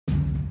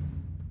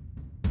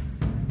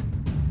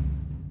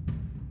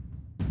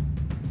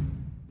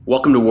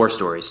Welcome to War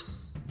Stories.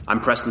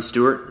 I'm Preston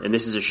Stewart, and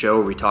this is a show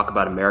where we talk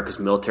about America's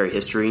military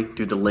history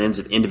through the lens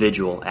of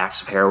individual acts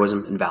of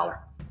heroism and valor.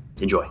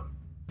 Enjoy.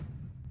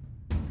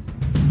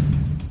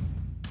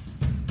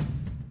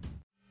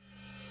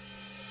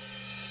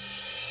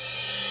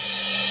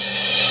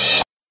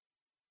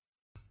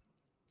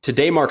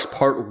 Today marks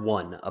part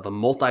one of a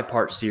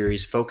multi-part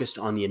series focused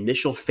on the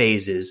initial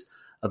phases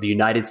of the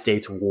United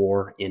States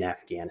war in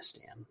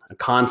Afghanistan, a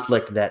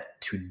conflict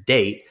that to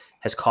date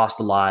has cost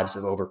the lives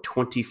of over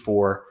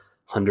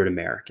 2,400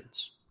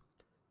 Americans.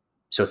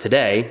 So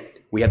today,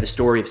 we have the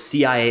story of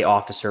CIA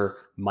officer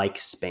Mike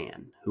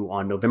Spann, who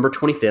on November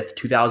 25th,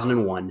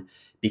 2001,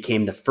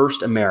 became the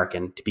first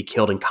American to be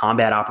killed in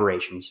combat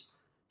operations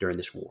during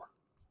this war.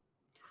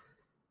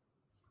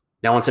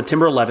 Now, on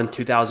September 11th,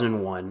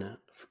 2001,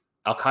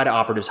 Al-Qaeda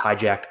operatives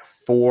hijacked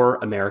 4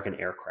 American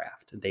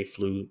aircraft. They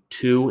flew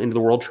 2 into the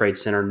World Trade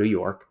Center in New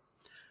York,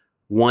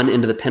 1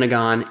 into the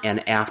Pentagon,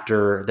 and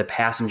after the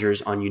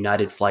passengers on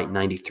United Flight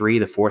 93,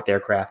 the 4th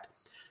aircraft,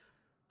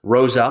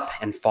 rose up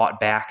and fought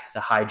back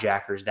the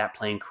hijackers, that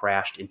plane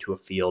crashed into a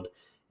field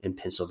in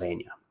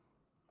Pennsylvania.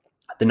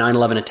 The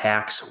 9/11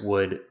 attacks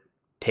would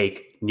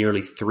take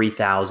nearly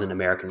 3,000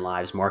 American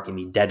lives, marking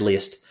the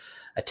deadliest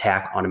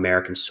attack on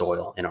American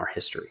soil in our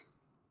history.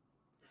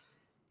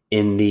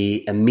 In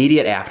the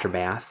immediate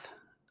aftermath,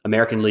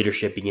 American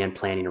leadership began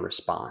planning a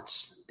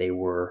response. They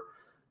were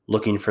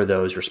looking for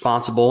those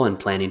responsible and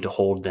planning to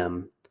hold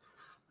them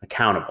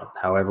accountable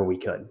however we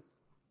could.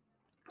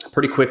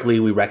 Pretty quickly,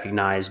 we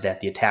recognized that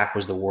the attacks,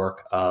 was the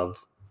work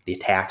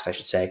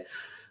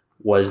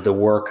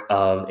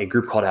of a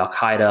group called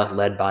Al-Qaeda,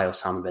 led by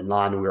Osama bin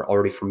Laden. We were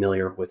already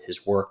familiar with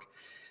his work.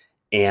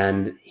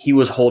 And he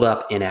was holed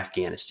up in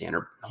Afghanistan,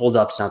 or holed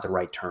up's not the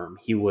right term.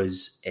 He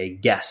was a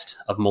guest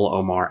of Mullah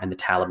Omar and the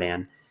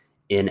Taliban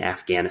in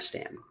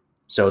Afghanistan.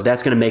 So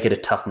that's going to make it a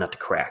tough nut to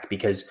crack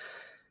because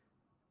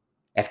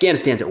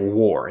Afghanistan's at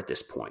war at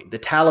this point. The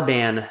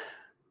Taliban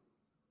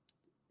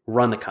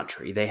run the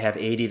country. They have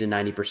 80 to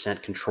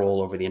 90%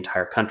 control over the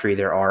entire country.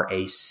 There are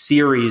a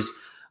series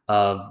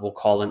of, we'll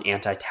call them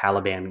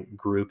anti-Taliban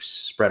groups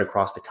spread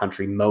across the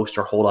country. Most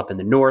are holed up in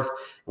the north.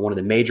 And one of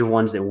the major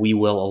ones that we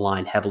will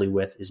align heavily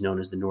with is known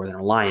as the Northern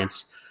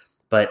Alliance.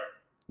 But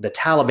the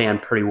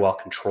Taliban pretty well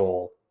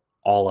control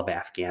all of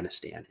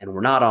Afghanistan. And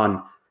we're not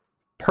on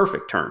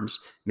perfect terms,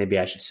 maybe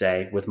I should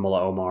say, with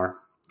Mullah Omar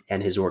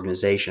and his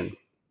organization.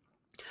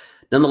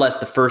 Nonetheless,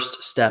 the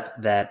first step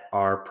that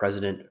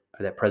President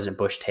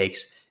Bush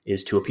takes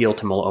is to appeal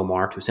to Mullah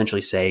Omar to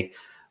essentially say,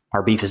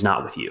 our beef is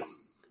not with you.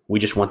 We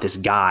just want this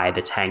guy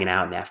that's hanging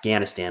out in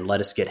Afghanistan. Let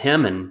us get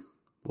him and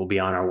we'll be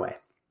on our way.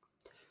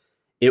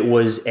 It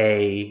was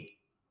the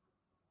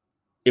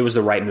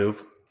right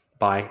move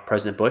by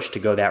President Bush to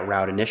go that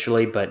route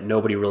initially, but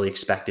nobody really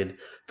expected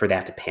for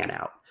that to pan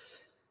out.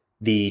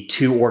 The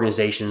two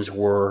organizations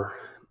were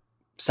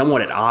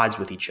somewhat at odds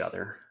with each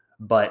other,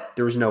 but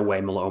there was no way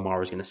Mullah Omar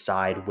was going to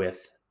side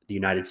with the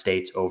United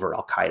States over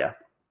Al-Qaeda.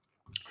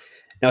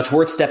 Now, it's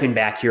worth stepping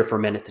back here for a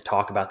minute to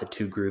talk about the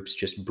two groups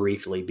just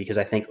briefly, because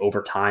I think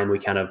over time we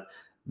kind of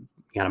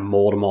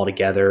mold them all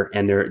together,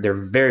 and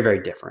they're very,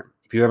 very different.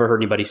 If you ever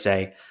heard anybody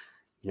say,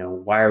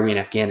 why are we in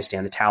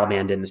Afghanistan? The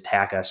Taliban didn't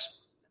attack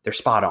us. They're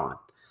spot on.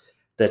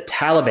 The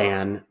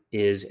Taliban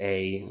is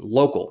a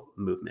local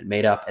movement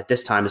made up at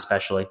this time,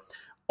 especially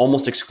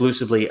almost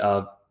exclusively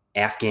of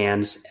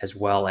Afghans as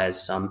well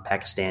as some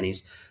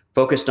Pakistanis,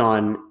 focused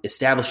on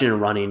establishing and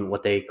running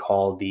what they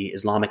call the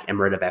Islamic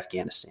Emirate of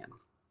Afghanistan.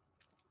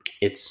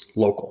 It's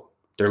local.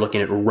 They're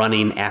looking at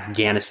running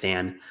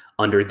Afghanistan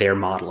under their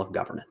model of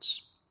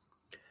governance.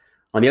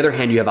 On the other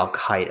hand, you have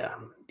Al-Qaeda,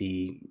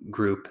 the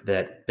group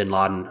that bin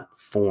Laden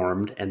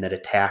formed and that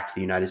attacked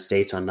the United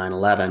States on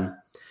 9/11.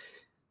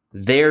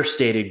 Their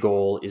stated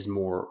goal is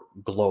more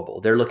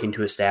global. They're looking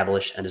to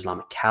establish an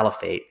Islamic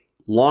caliphate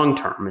long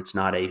term. It's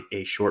not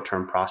a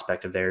short-term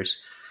prospect of theirs.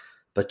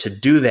 But to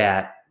do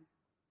that,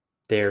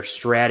 their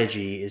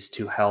strategy is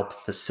to help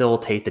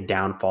facilitate the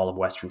downfall of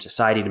Western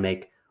society, to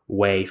make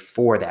way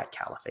for that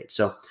caliphate.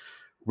 So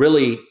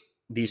really,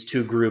 these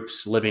two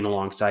groups living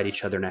alongside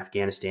each other in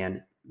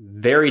Afghanistan,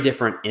 very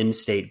different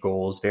in-state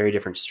goals, very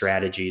different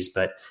strategies,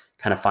 but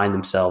kind of find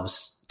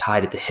themselves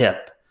tied at the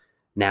hip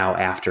now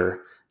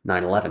after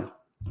 9/11.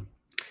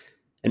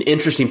 An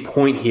interesting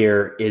point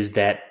here is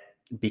that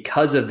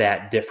because of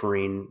that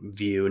differing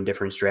view and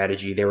differing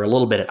strategy, they were a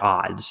little bit at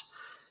odds,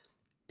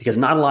 because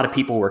not a lot of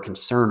people were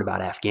concerned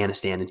about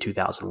Afghanistan in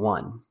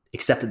 2001.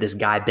 Except that this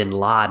guy bin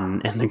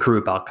Laden and the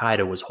group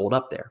Al-Qaeda was holed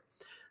up there.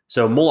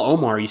 So Mullah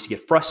Omar used to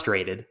get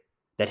frustrated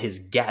that his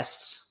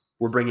guests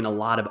were bringing a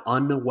lot of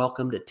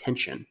unwelcomed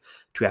attention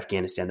to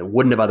Afghanistan that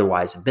wouldn't have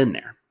otherwise have been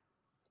there.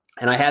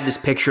 And I had this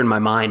picture in my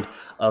mind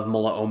of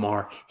Mullah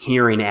Omar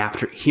hearing of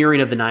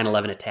the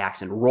 9/11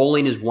 attacks and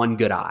rolling his one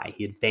good eye.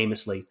 He had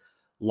famously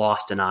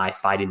lost an eye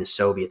fighting the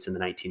Soviets in the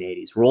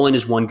 1980s, rolling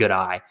his one good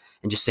eye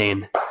and just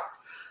saying,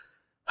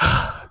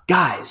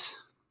 guys,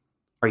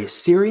 are you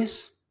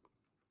serious?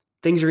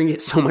 Things are going to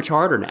get so much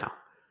harder now.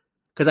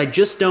 Because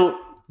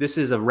this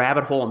is a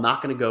rabbit hole I'm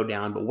not going to go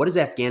down, but what does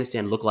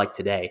Afghanistan look like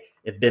today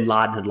if bin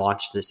Laden had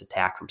launched this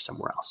attack from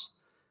somewhere else?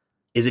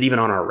 Is it even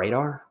on our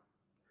radar?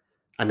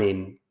 I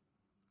mean,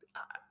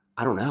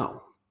 I don't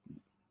know.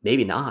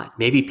 Maybe not.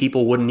 Maybe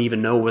people wouldn't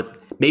even know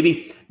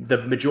maybe the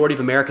majority of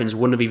Americans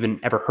wouldn't have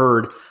even ever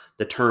heard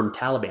the term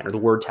Taliban or the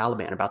word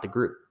Taliban about the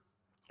group.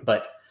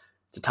 But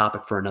it's a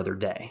topic for another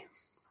day.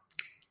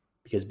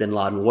 Because bin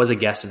Laden was a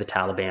guest of the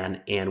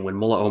Taliban, and when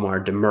Mullah Omar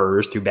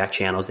demurs through back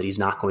channels that he's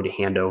not going to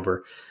hand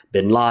over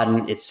bin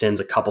Laden, it sends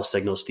a couple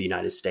signals to the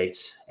United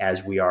States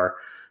as we are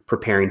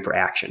preparing for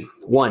action.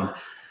 One,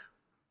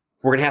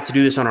 we're going to have to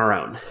do this on our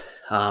own.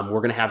 We're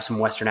going to have some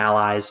Western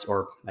allies,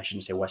 or I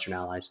shouldn't say Western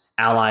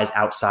allies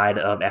outside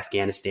of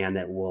Afghanistan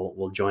that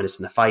will join us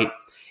in the fight.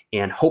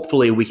 And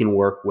hopefully we can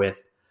work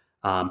with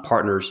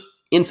partners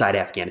inside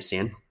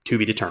Afghanistan, to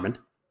be determined.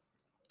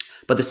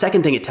 But the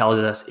second thing it tells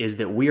us is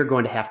that we are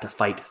going to have to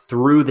fight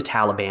through the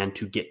Taliban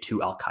to get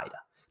to al-Qaeda.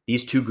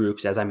 These two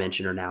groups, as I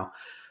mentioned, are now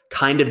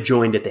kind of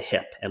joined at the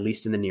hip, at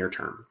least in the near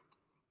term.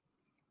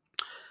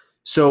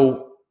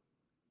 So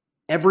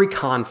every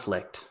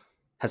conflict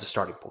has a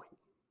starting point.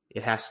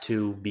 It has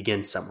to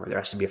begin somewhere. There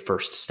has to be a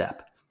first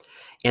step.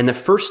 And the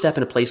first step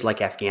in a place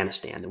like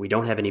Afghanistan, that we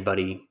don't have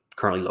anybody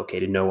currently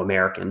located, no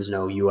Americans,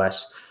 no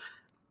U.S.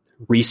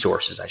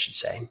 resources, I should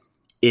say,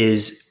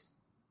 is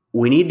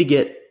we need to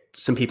get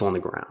some people on the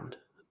ground.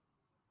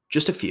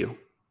 Just a few,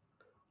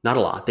 not a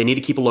lot. They need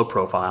to keep a low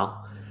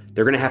profile.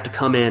 They're going to have to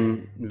come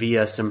in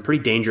via some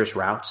pretty dangerous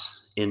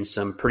routes in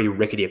some pretty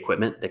rickety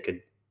equipment that could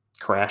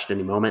crash at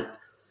any moment.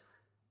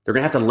 They're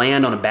going to have to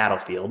land on a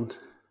battlefield.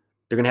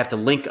 They're going to have to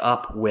link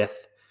up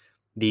with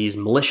these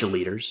militia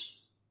leaders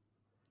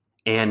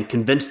and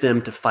convince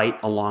them to fight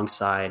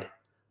alongside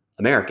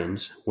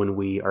Americans when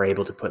we are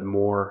able to put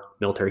more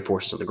military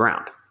forces on the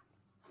ground.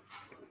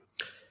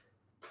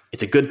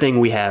 It's a good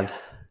thing we have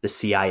the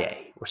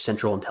CIA, or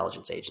Central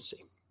Intelligence Agency,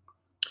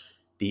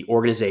 the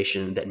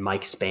organization that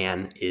Mike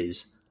Spann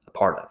is a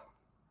part of.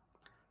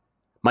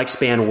 Mike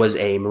Spann was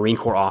a Marine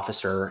Corps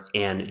officer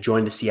and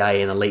joined the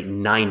CIA in the late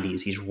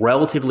 90s. He's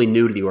relatively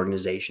new to the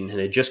organization and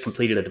had just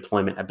completed a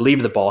deployment, I believe,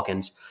 to the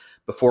Balkans.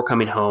 Before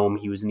coming home,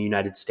 he was in the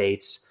United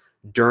States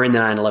during the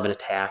 9/11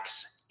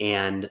 attacks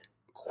and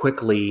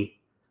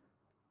quickly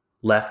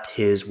left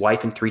his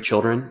wife and 3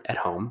 children at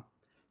home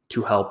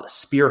to help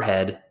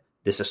spearhead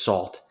this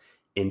assault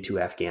into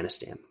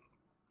Afghanistan.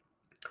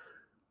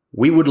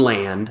 We would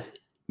land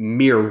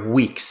mere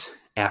weeks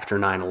after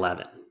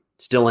 9/11,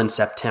 still in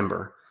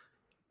September.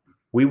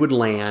 We would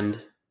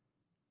land,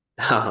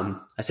 I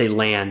say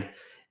land,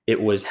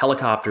 it was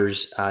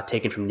helicopters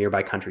taken from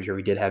nearby countries where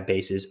we did have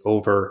bases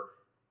over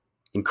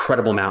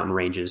incredible mountain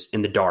ranges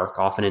in the dark,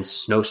 often in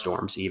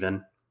snowstorms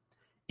even,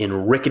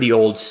 in rickety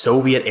old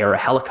Soviet-era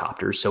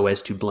helicopters so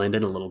as to blend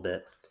in a little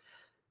bit.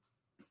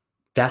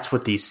 That's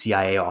what these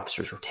CIA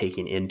officers were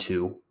taking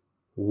into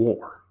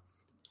war.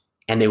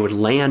 And they would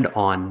land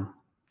on,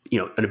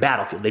 in a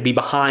battlefield. They'd be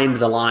behind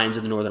the lines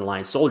of the Northern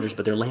Alliance soldiers,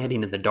 but they're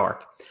landing in the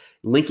dark,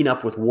 linking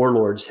up with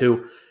warlords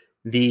who,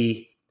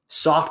 the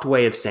soft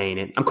way of saying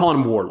it, I'm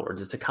calling them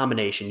warlords. It's a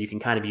combination. You can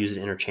kind of use it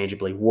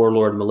interchangeably.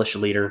 Warlord, militia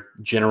leader,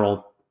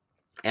 general.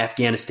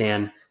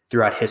 Afghanistan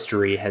throughout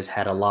history has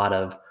had a lot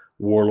of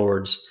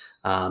warlords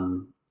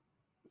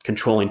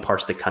controlling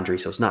parts of the country.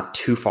 So it's not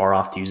too far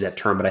off to use that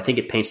term, but I think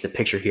it paints the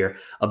picture here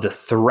of the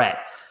threat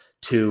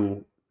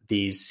to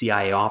these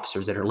CIA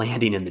officers that are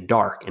landing in the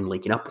dark and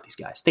linking up with these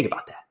guys. Think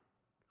about that.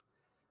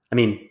 I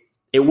mean,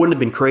 it wouldn't have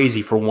been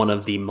crazy for one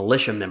of the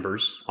militia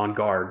members on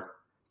guard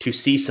to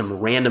see some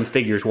random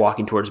figures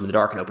walking towards them in the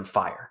dark and open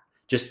fire.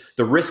 Just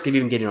the risk of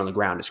even getting on the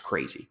ground is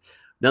crazy.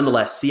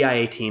 Nonetheless,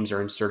 CIA teams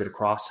are inserted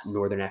across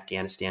northern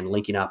Afghanistan,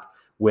 linking up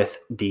with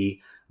the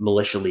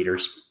militia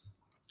leaders.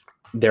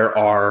 There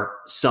are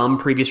some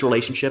previous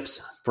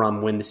relationships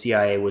from when the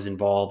CIA was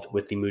involved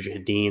with the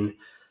Mujahideen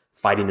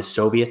fighting the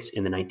Soviets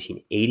in the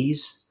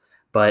 1980s,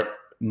 but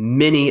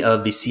many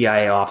of the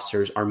CIA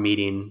officers are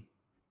meeting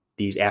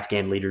these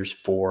Afghan leaders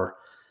for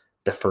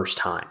the first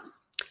time.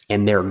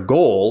 And their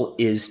goal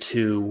is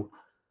to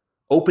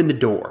open the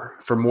door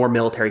for more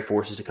military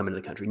forces to come into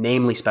the country,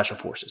 namely special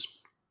forces.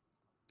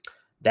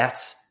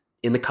 That's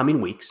in the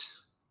coming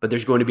weeks, but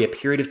there's going to be a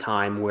period of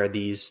time where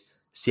these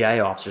CIA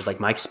officers like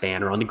Mike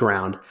Spann are on the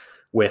ground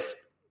with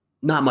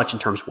not much in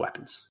terms of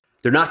weapons.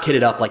 They're not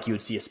kitted up like you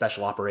would see a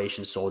special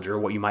operations soldier,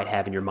 what you might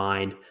have in your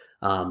mind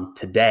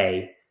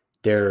today.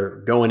 They're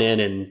going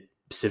in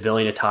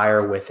civilian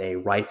attire with a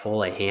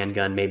rifle, a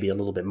handgun, maybe a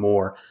little bit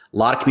more, a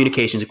lot of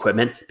communications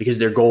equipment, because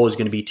their goal is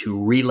going to be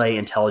to relay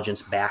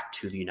intelligence back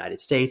to the United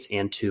States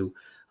and to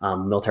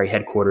military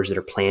headquarters that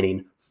are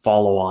planning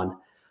follow-on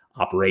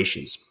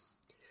operations.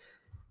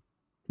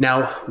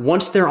 Now,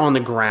 once they're on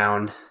the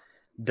ground,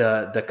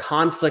 the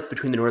conflict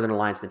between the Northern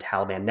Alliance and the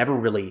Taliban never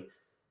really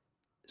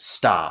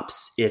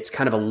stops. It's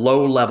kind of a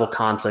low-level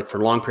conflict for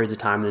long periods of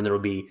time, and then there will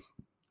be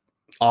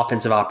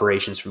offensive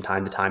operations from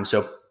time to time.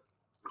 So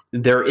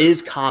there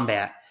is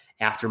combat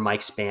after Mike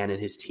Spann and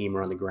his team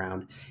are on the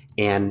ground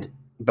and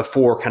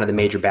before kind of the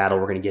major battle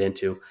we're going to get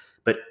into.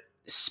 But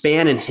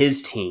Spann and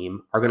his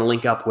team are going to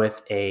link up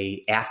with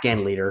a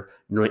Afghan leader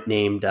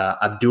named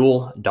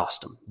Abdul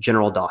Dostum,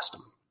 General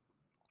Dostum.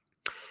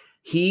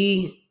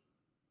 He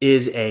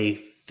is a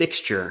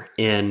fixture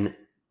in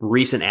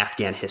recent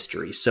Afghan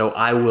history. So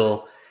I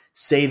will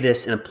say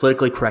this in a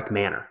politically correct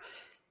manner.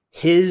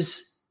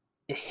 His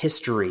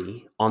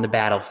history on the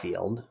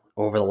battlefield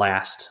over the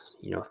last,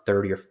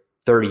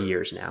 30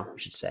 years now, we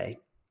should say,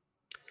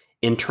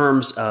 in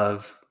terms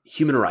of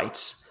human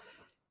rights,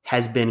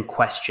 has been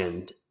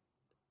questioned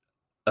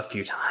a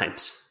few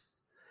times.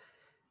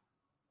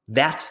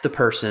 That's the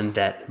person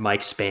that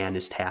Mike Spann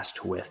is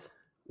tasked with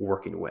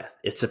working with.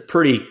 It's a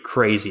pretty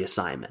crazy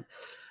assignment.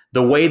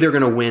 The way they're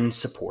going to win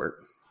support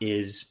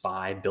is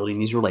by building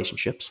these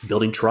relationships,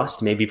 building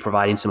trust, maybe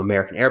providing some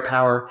American air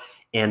power,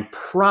 and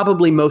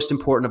probably most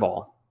important of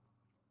all,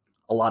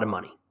 a lot of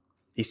money.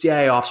 These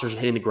CIA officers are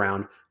hitting the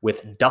ground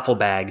with duffel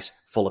bags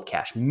full of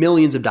cash,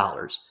 millions of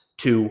dollars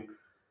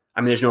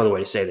there's no other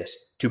way to say this,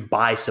 to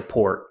buy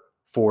support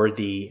for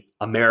the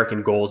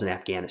American goals in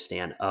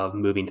Afghanistan of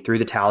moving through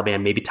the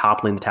Taliban, maybe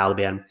toppling the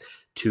Taliban,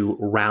 to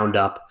round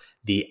up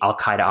the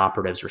al-Qaeda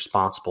operatives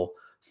responsible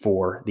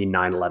for the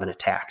 9/11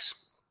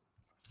 attacks.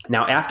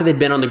 Now, after they've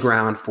been on the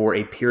ground for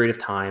a period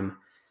of time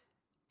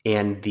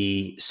and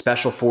the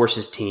special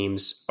forces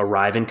teams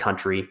arrive in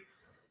country,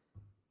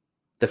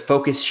 the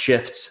focus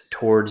shifts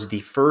towards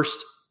the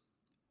first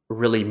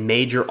really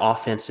major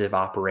offensive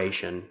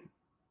operation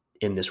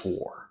in this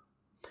war.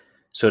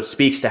 So it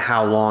speaks to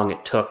how long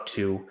it took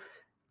to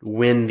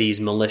win these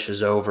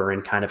militias over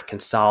and kind of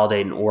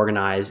consolidate and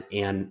organize,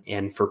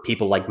 and for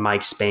people like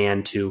Mike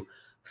Spann to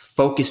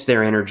focus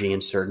their energy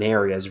in certain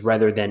areas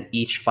rather than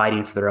each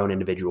fighting for their own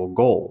individual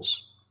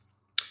goals.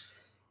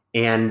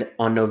 And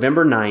on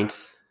November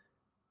 9th,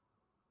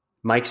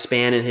 Mike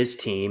Spann and his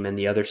team and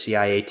the other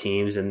CIA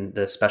teams and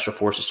the special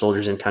forces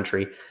soldiers in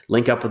country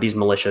link up with these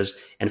militias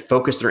and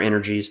focus their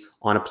energies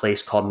on a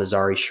place called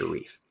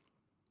Mazar-e-Sharif.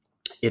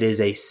 It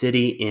is a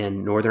city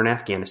in northern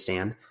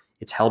Afghanistan.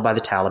 It's held by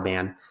the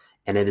Taliban,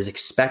 and it is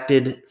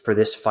expected for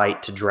this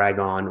fight to drag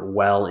on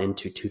well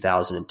into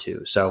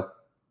 2002. So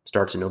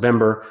starts in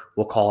November.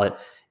 We'll call it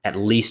at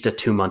least a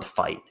 2-month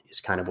fight is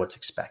kind of what's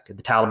expected.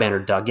 The Taliban are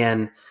dug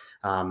in.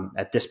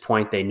 At this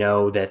point, they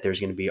know that there's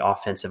going to be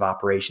offensive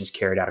operations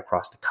carried out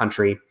across the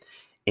country.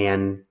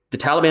 And the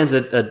Taliban's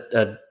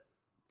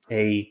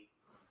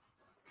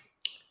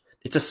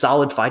it's a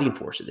solid fighting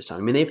force at this time.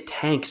 I mean, they have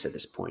tanks at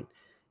this point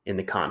in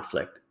the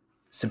conflict,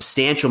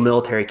 substantial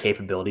military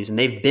capabilities, and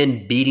they've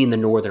been beating the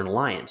Northern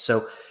Alliance.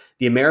 So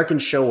the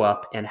Americans show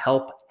up and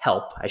help,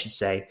 I should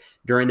say,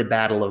 during the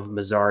Battle of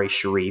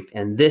Mazar-e-Sharif.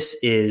 And this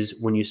is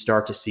when you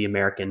start to see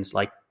Americans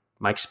like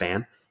Mike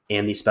Spann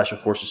and the Special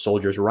Forces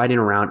soldiers riding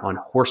around on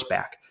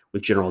horseback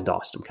with General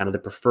Dostum, kind of the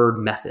preferred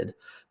method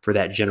for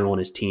that general and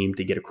his team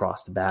to get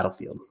across the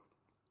battlefield.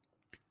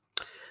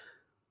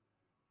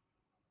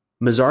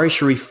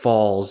 Mazar-e-Sharif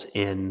falls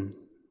in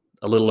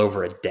a little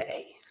over a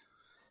day.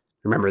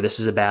 Remember, this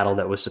is a battle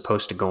that was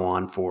supposed to go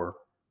on for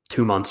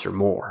 2 months or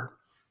more.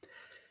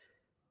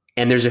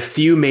 And there's a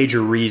few major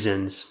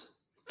reasons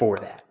for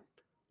that.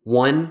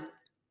 One,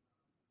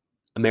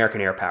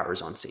 American air power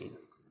is on scene,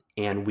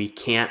 and we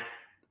can't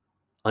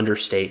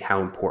understate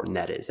how important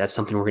that is. That's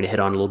something we're going to hit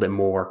on a little bit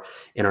more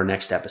in our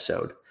next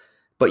episode.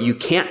 But you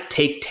can't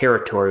take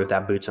territory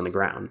without boots on the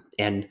ground.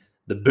 And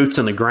the boots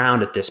on the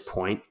ground at this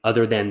point,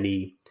 other than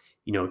the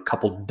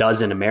couple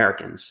dozen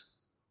Americans,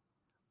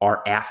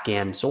 are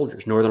Afghan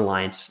soldiers, Northern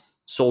Alliance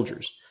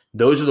soldiers.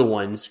 Those are the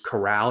ones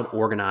corralled,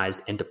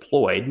 organized, and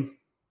deployed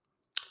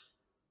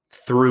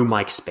through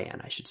Mike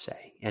Spann, I should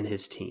say, and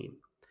his team.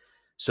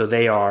 So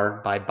they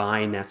are, by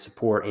buying that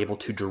support, able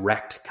to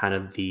direct kind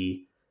of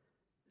the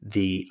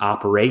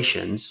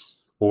operations,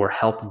 or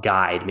help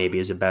guide, maybe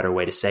is a better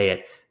way to say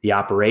it, the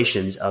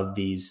operations of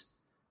these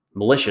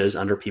militias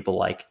under people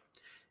like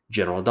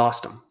General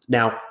Dostum.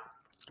 Now,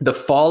 the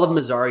fall of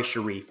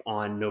Mazar-e-Sharif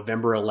on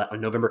November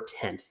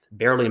 10th,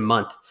 barely a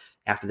month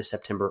after the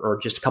September, or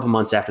just a couple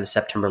months after the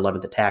September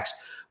 11th attacks,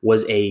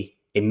 was a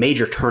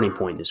major turning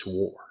point in this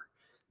war.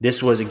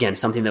 This was, again,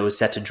 something that was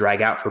set to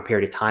drag out for a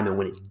period of time, and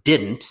when it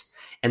didn't,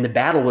 and the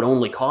battle would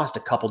only cost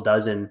a couple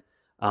dozen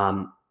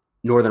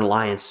Northern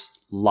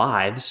Alliance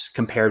lives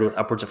compared with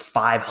upwards of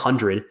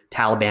 500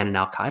 Taliban and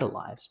al-Qaeda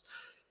lives,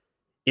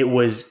 it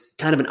was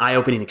kind of an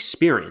eye-opening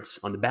experience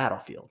on the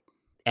battlefield.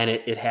 And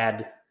it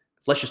had,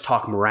 let's just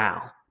talk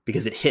morale,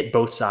 because it hit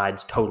both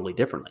sides totally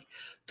differently.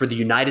 For the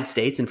United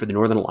States and for the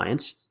Northern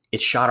Alliance,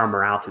 it shot our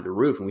morale through the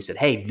roof. And we said,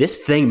 hey, this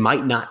thing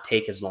might not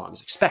take as long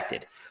as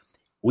expected.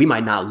 We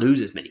might not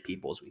lose as many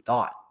people as we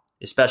thought,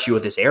 especially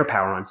with this air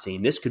power on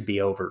scene. This could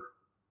be over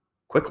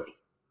quickly.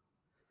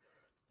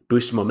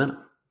 Boost momentum.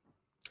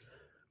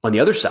 On the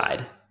other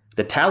side,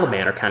 the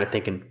Taliban are kind of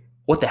thinking,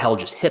 what the hell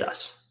just hit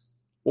us?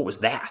 What was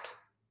that?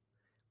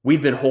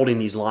 We've been holding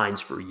these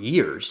lines for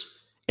years,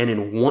 and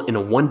in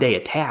a one-day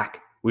attack,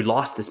 we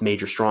lost this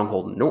major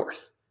stronghold in the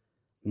north.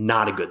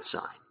 Not a good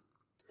sign.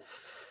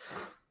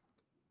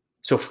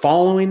 So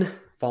following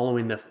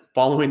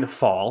the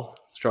fall,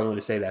 Struggling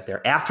to say that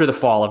there. After the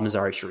fall of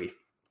Mazar-i-Sharif,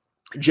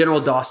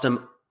 General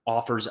Dostum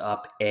offers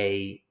up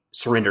a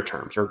surrender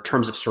terms or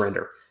terms of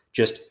surrender,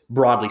 just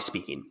broadly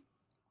speaking.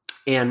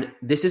 And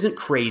this isn't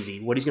crazy.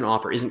 What he's going to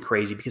offer isn't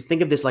crazy because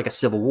think of this like a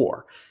civil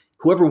war.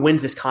 Whoever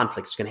wins this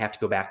conflict is going to have to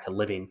go back to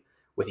living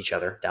with each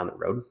other down the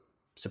road,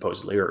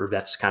 supposedly, or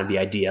that's kind of the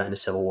idea in a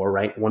civil war,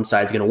 right? One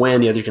side's going to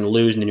win, the other's going to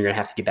lose, and then you're going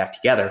to have to get back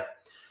together.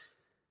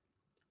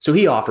 So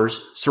he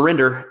offers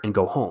surrender and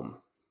go home.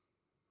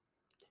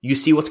 You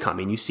see what's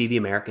coming. You see the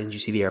Americans, you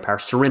see the air power.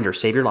 Surrender,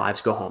 save your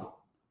lives, go home.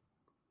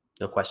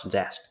 No questions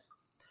asked.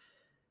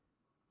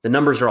 The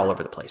numbers are all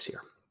over the place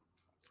here.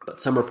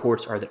 But some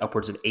reports are that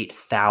upwards of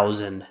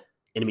 8,000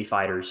 enemy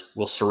fighters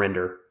will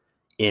surrender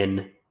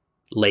in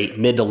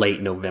mid to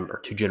late November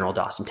to General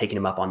Dostum, taking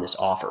him up on this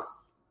offer.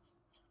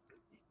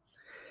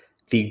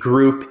 The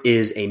group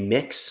is a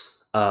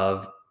mix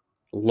of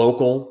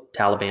local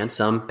Taliban,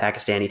 some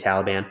Pakistani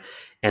Taliban,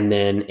 and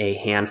then a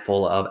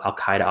handful of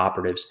Al-Qaeda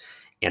operatives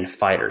and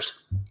fighters.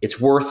 It's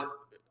worth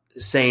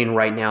saying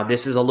right now,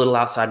 this is a little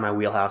outside my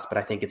wheelhouse, but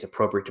I think it's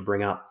appropriate to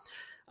bring up.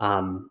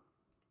 The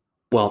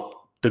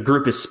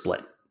group is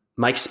split.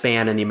 Mike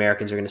Spann and the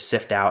Americans are going to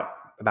sift out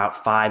about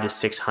 500 to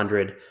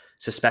 600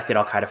 suspected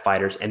Al-Qaeda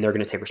fighters, and they're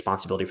going to take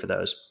responsibility for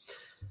those.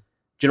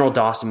 General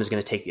Dostum is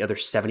going to take the other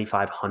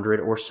 7,500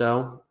 or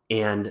so,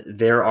 and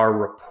there are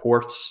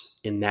reports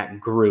in that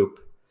group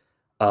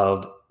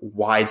of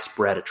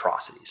widespread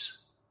atrocities.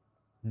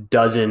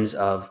 Dozens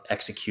of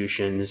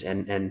executions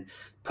and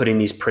putting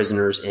these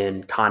prisoners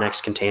in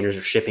Connex containers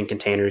or shipping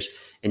containers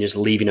and just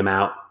leaving them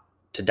out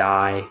to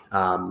die.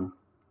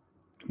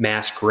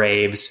 Mass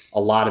graves. A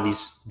lot of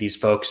these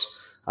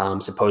folks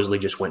supposedly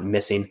just went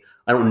missing.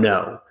 I don't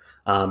know.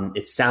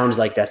 It sounds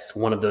like that's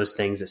one of those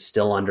things that's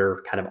still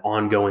under kind of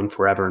ongoing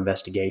forever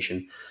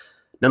investigation.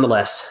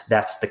 Nonetheless,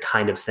 that's the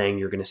kind of thing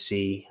you're going to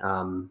see.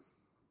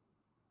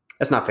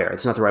 That's not fair.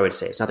 It's not the right way to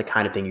say it. It's not the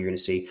kind of thing you're going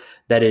to see.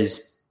 That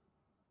is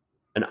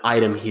an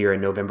item here in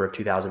November of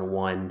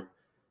 2001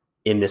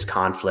 in this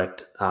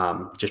conflict,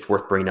 just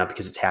worth bringing up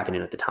because it's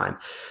happening at the time.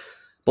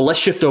 But let's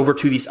shift over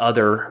to these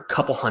other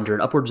couple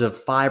hundred, upwards of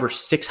 500 or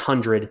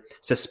 600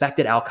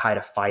 suspected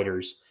Al-Qaeda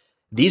fighters.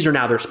 These are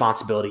now the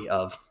responsibility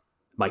of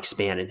Mike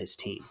Spann and his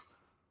team,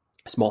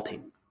 a small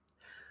team.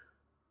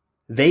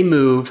 They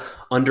move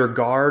under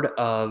guard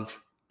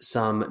of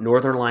some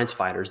Northern Alliance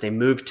fighters. They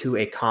move to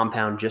a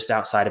compound just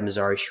outside of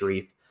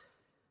Mazar-i-Sharif.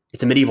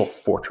 It's a medieval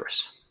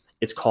fortress.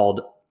 It's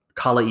called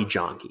Qala-i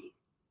Jangi,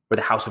 or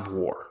the House of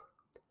War.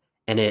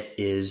 And it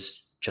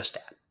is just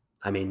that.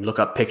 I mean, look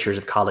up pictures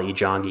of Qala-i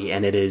Jangi,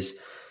 and it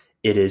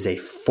is a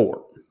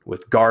fort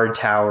with guard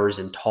towers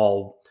and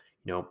tall,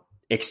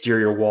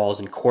 exterior walls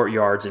and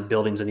courtyards and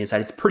buildings on the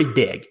inside. It's pretty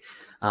big,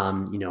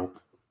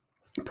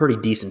 pretty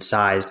decent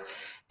sized.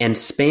 And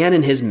Spann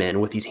and his men,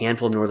 with these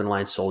handful of Northern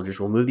Alliance soldiers,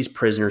 will move these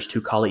prisoners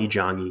to Qala-i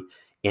Jangi,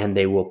 and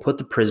they will put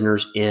the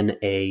prisoners in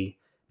a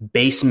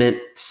basement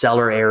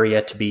cellar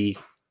area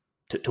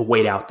to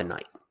wait out the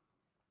night.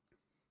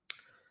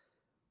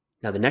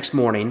 Now, the next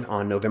morning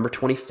on November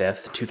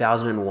 25th,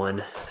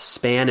 2001,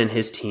 Spann and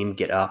his team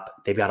get up.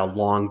 They've got a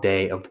long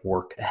day of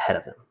work ahead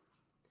of them.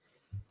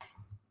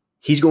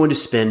 He's going to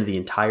spend the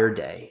entire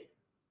day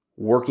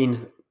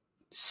working,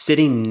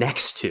 sitting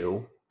next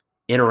to,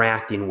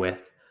 interacting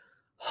with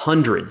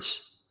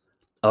hundreds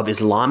of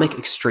Islamic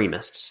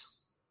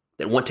extremists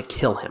that want to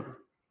kill him.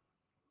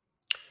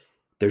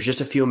 There's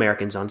just a few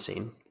Americans on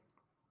scene.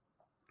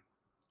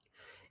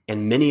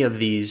 And many of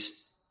these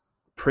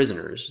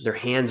prisoners, their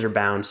hands are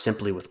bound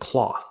simply with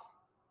cloth,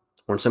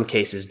 or in some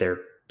cases,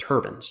 they're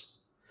turbans.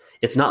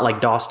 It's not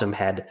like Dostum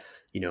had,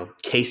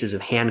 cases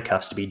of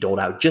handcuffs to be doled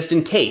out just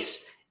in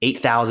case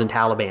 8,000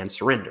 Taliban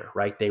surrender,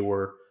 right? They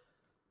were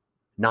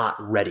not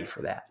ready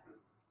for that.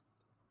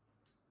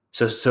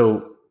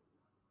 So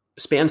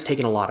Spann's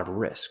taken a lot of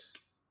risk.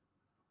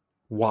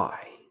 Why?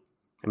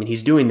 I mean,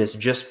 he's doing this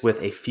just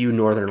with a few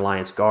Northern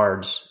Alliance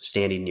guards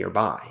standing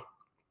nearby.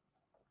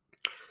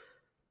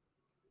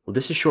 Well,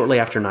 this is shortly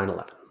after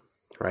 9/11,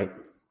 right?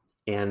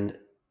 And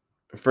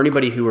for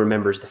anybody who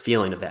remembers the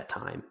feeling of that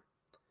time,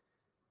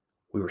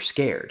 we were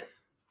scared.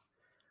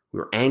 We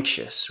were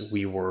anxious.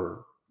 We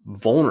were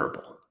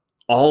vulnerable.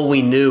 All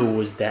we knew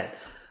was that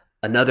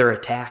another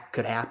attack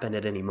could happen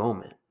at any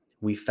moment.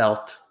 We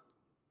felt,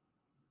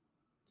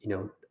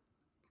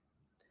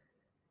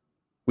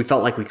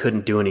 like we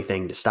couldn't do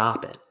anything to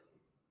stop it.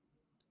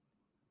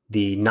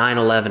 The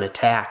 9/11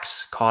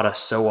 attacks caught us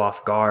so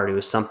off guard. It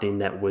was something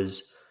that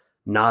was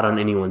not on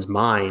anyone's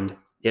mind.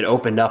 It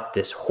opened up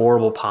this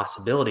horrible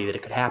possibility that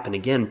it could happen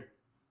again,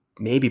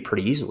 maybe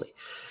pretty easily.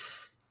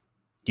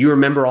 Do you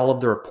remember all of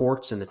the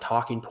reports and the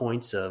talking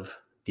points of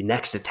the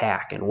next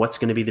attack and what's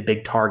going to be the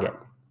big target?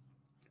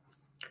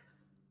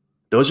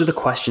 Those are the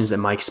questions that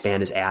Mike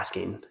Spann is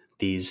asking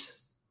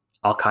these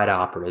Al-Qaeda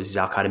operatives, these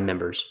Al-Qaeda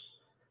members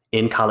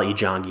in Qala-i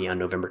Jangi on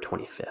November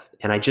 25th.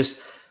 And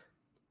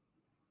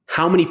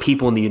how many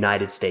people in the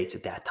United States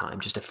at that time,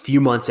 just a few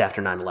months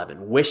after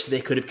 9/11, wish they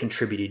could have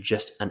contributed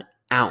just an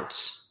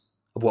ounce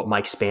of what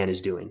Mike Spann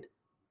is doing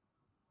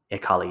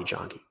at Qala-i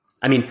Jangi?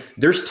 I mean,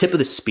 there's tip of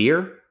the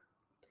spear,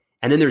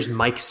 and then there's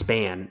Mike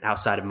Spann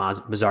outside of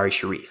Mazar-i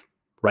Sharif,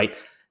 right?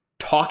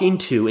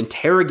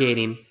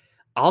 Interrogating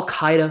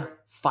al-Qaeda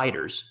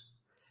fighters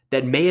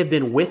that may have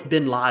been with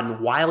bin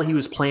Laden while he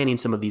was planning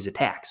some of these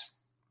attacks.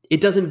 It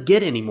doesn't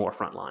get any more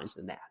front lines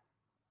than that.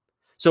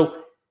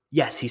 So,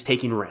 yes, he's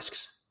taking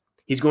risks.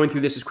 He's going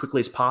through this as quickly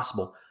as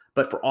possible.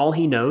 But for all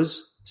he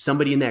knows,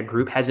 somebody in that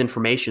group has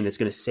information that's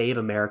going to save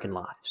American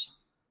lives.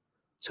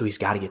 So he's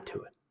got to get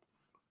to it.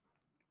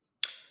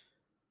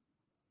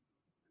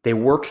 They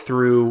work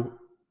through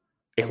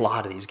a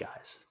lot of these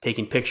guys,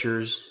 taking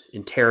pictures,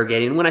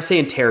 interrogating. And when I say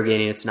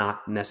interrogating, it's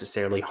not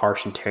necessarily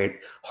harsh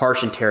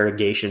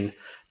interrogation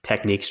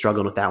technique,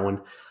 struggling with that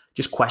one.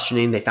 Just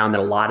questioning. They found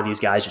that a lot of these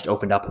guys just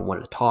opened up and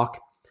wanted to talk.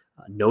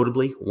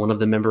 Notably, one of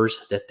the members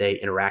that they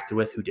interacted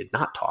with who did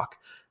not talk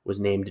was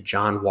named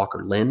John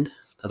Walker Lind,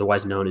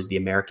 otherwise known as the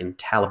American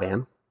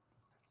Taliban.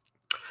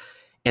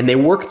 And they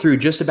work through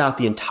just about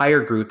the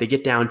entire group. They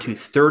get down to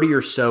 30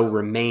 or so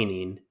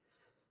remaining,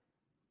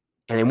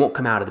 and they won't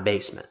come out of the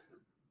basement.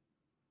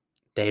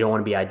 They don't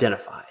want to be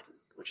identified,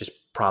 which is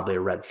probably a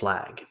red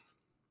flag.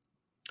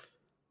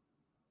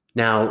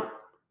 Now,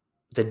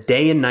 the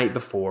day and night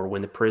before,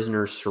 when the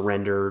prisoners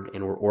surrendered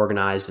and were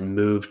organized and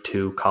moved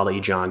to Kala-i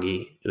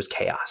Jangi, it was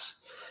chaos.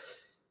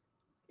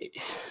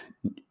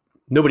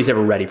 Nobody's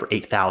ever ready for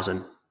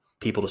 8,000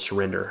 people to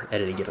surrender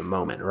at any given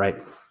moment,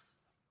 right?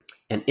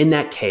 And in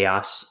that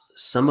chaos,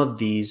 some of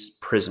these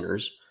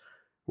prisoners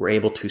were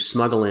able to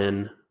smuggle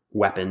in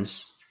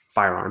weapons,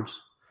 firearms,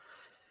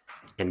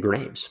 and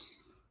grenades.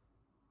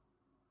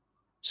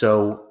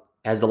 So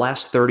as the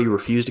last 30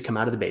 refused to come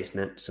out of the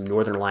basement, some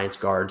Northern Alliance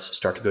guards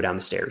start to go down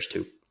the stairs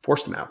to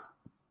force them out.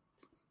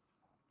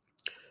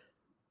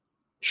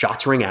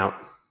 Shots ring out,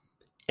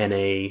 and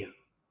a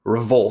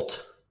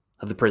revolt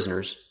of the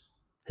prisoners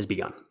has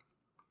begun.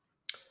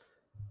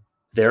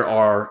 There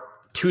are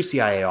 2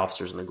 CIA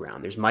officers on the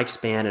ground. There's Mike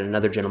Spann and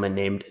another gentleman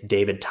named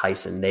David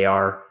Tyson. They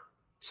are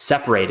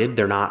separated.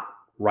 They're not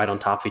right on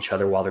top of each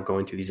other while they're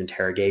going through these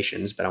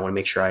interrogations, but I want to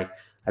make sure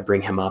I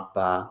bring him up.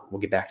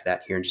 We'll get back to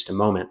that here in just a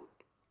moment.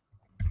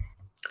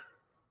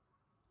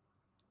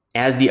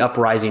 As the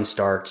uprising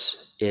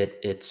starts,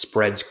 it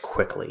spreads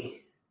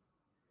quickly.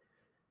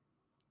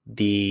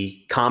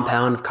 The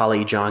compound of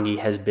Kala-i Jangi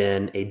has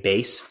been a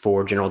base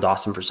for General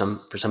Dawson for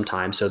some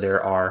time. So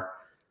there are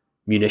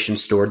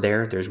munitions stored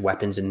there. There's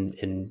weapons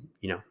and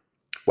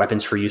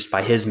weapons for use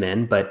by his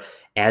men. But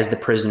as the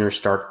prisoners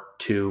start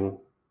to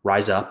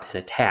rise up and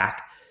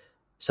attack,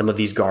 some of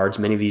these guards,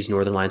 many of these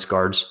Northern Alliance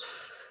guards,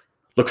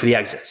 look for the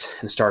exits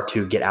and start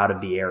to get out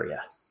of the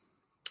area.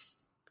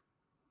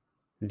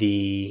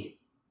 The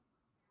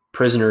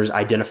prisoners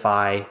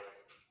identify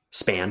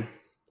Spann,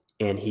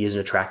 and he is an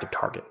attractive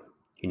target.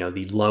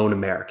 The lone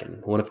American,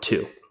 one of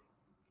 2.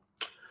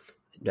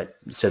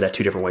 Said that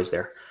 2 different ways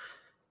there.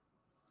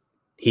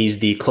 He's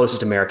the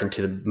closest American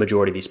to the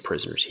majority of these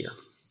prisoners here.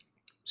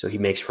 So he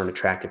makes for an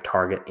attractive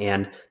target,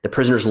 and the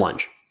prisoners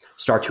lunge,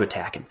 start to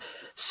attack him.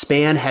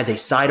 Spann has a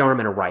sidearm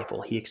and a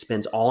rifle. He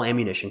expends all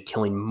ammunition,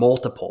 killing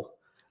multiple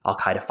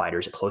al-Qaeda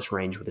fighters at close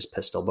range with his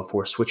pistol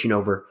before switching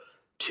over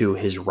to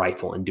his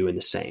rifle and doing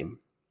the same.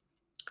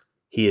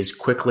 He is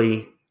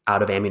quickly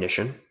out of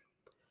ammunition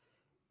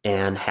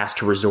and has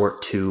to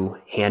resort to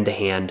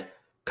hand-to-hand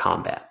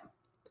combat.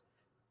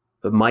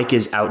 But Mike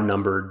is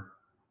outnumbered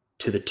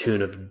to the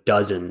tune of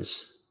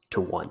dozens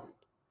to 1.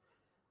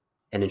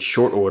 And in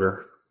short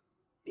order,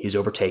 he's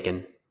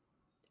overtaken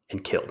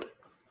and killed.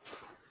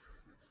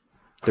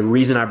 The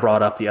reason I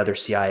brought up the other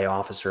CIA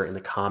officer in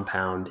the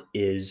compound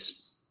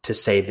is to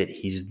say that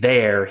he's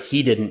there.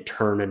 He didn't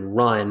turn and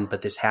run,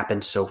 but this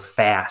happened so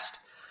fast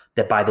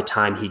that by the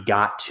time he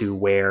got to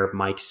where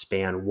Mike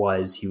Spann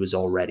was, he was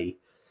already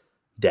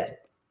dead.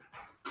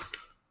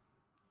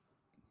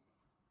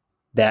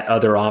 That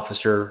other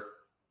officer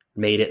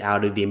made it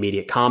out of the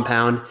immediate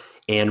compound,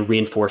 and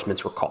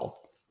reinforcements were called.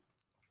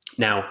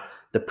 Now,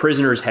 the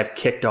prisoners have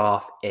kicked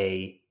off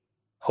a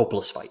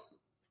hopeless fight.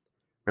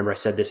 Remember, I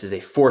said this is a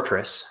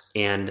fortress,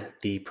 and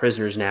the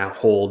prisoners now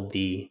hold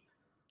the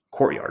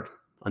courtyard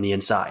on the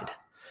inside.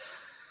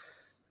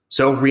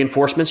 So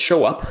reinforcements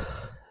show up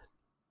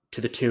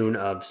to the tune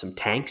of some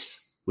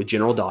tanks with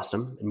General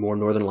Dawson and more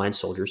Northern Alliance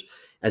soldiers,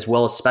 as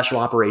well as special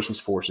operations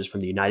forces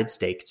from the United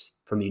States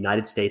and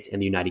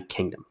the United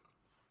Kingdom.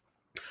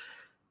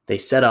 They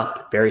set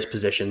up various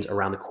positions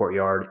around the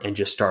courtyard and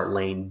just start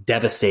laying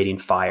devastating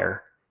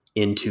fire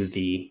into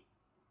the,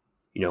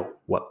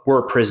 what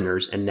were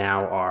prisoners and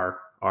now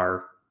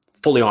are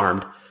fully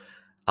armed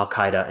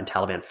al-Qaeda and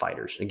Taliban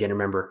fighters. Again,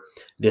 remember,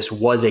 this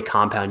was a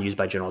compound used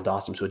by General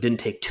Dawson, so it didn't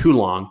take too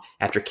long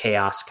after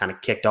chaos kind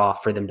of kicked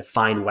off for them to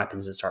find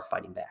weapons and start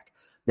fighting back.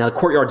 Now, the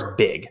courtyard's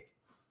big,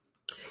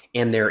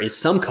 and there is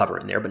some cover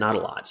in there, but not a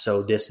lot.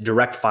 So this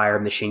direct fire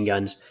of machine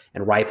guns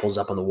and rifles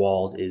up on the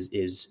walls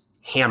is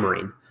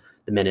hammering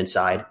the men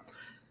inside.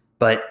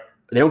 But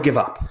they don't give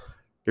up.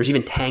 There's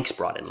even tanks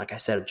brought in, like I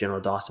said, of General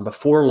Dawson.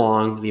 Before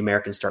long, the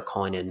Americans start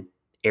calling in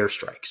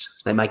airstrikes.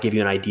 That might give you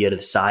an idea to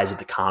the size of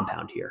the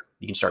compound here.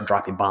 You can start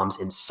dropping bombs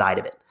inside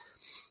of it.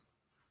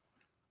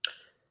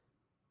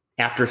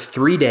 After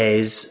 3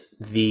 days,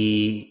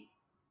 the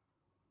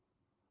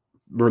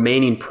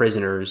remaining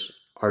prisoners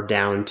are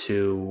down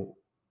to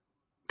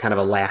kind of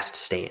a last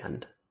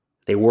stand.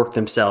 They work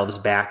themselves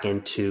back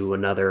into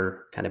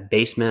another kind of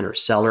basement or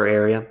cellar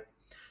area,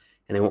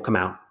 and they won't come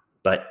out.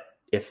 But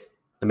if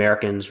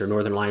Americans or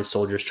Northern Alliance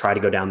soldiers try to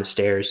go down the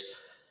stairs,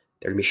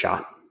 they're going to be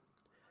shot.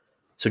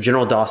 So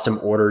General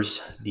Dostum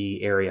orders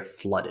the area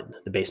flooded,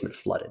 the basement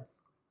flooded.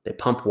 They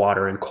pump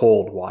water in,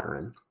 cold water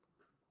in.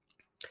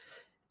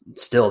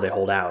 Still, they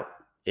hold out.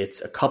 It's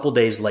a couple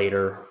days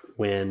later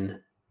when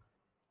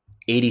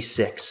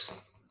 86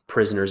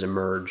 prisoners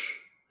emerge,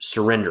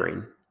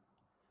 surrendering,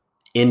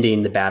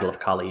 ending the Battle of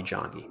Kali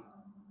Jangi.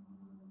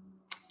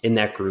 In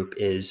that group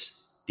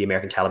is the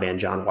American Taliban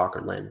John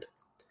Walker Lindh.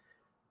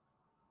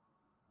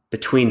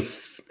 Between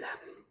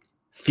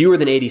fewer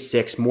than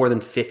 86, more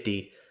than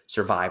 50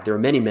 survived. There were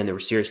many men that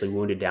were seriously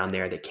wounded down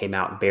there that came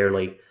out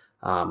barely,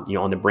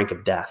 on the brink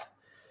of death.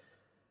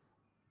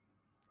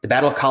 The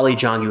Battle of Kali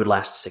Jangi would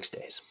last 6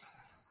 days.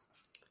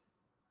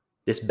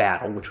 This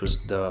battle, which was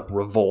the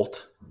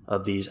revolt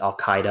of these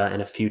al-Qaeda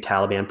and a few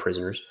Taliban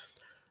prisoners,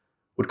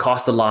 would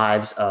cost the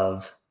lives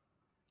of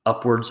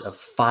upwards of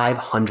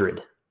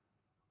 500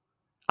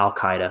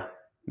 al-Qaeda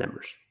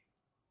members,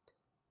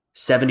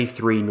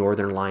 73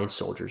 Northern Alliance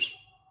soldiers,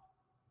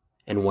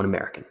 and 1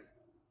 American,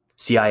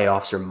 CIA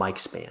officer Mike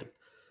Spann,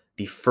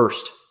 the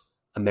first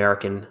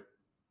American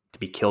to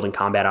be killed in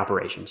combat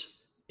operations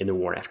in the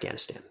war in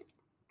Afghanistan.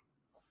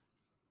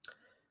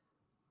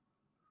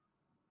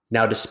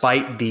 Now,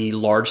 despite the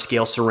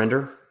large-scale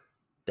surrender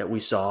that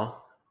we saw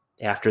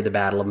after the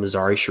Battle of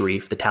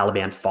Mazar-i-Sharif, the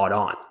Taliban fought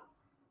on,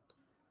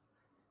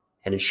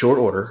 and in short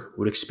order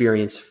would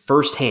experience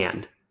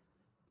firsthand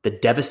the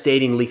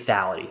devastating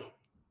lethality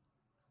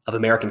of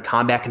American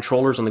combat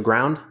controllers on the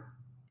ground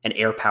and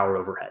air power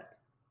overhead.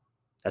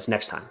 That's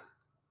next time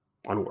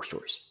on War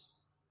Stories.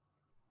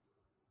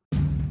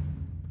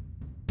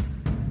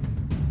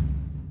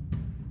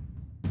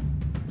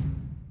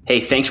 Hey,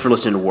 thanks for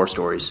listening to War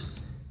Stories.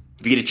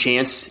 If you get a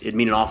chance, it'd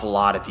mean an awful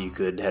lot if you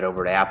could head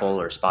over to Apple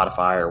or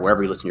Spotify or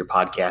wherever you listen to your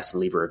podcast and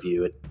leave a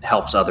review. It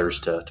helps others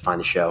to find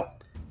the show.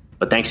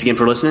 But thanks again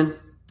for listening.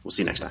 We'll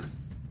see you next time.